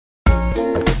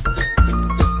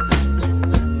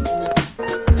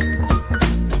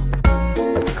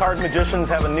card magicians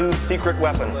have a new secret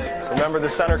weapon. Remember the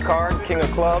center card, King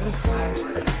of Clubs?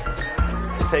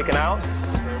 It's taken out,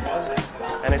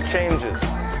 and it changes.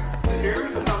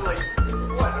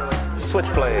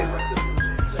 Switchblade.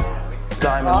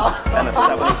 Diamonds and a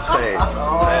 7 of spades.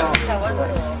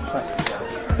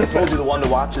 I told you the one to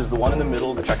watch is the one in the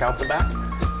middle to check out the back.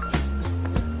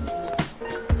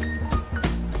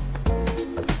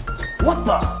 What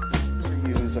the?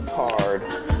 Use a card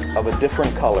of a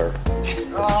different color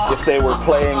if they were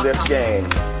playing this game.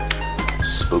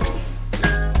 Spooky.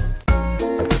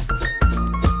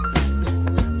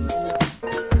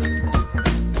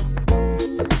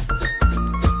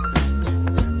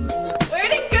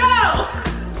 Where'd it go?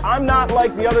 I'm not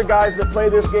like the other guys that play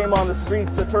this game on the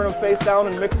streets that turn them face down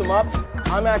and mix them up.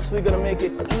 I'm actually going to make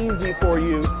it easy for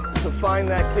you to find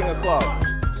that King of Clubs.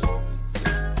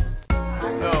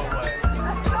 No way.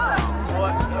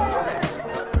 What? No way.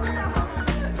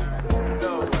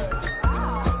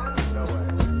 No way.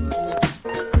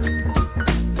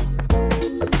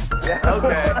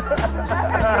 Okay.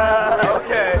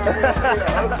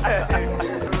 Okay.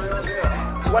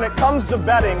 When it comes to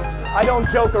betting, I don't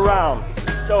joke around.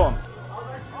 Show them.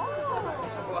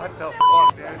 What the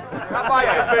fuck, dude? How about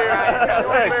you, beer?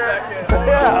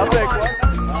 Yeah, I'll take one.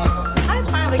 High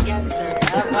five again, sir.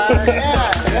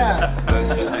 Yeah, yes.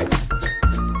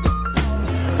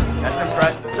 That's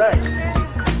impressive. Thanks.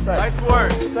 Nice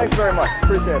work. Thanks very much.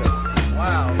 Appreciate it.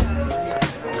 Wow.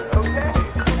 Okay.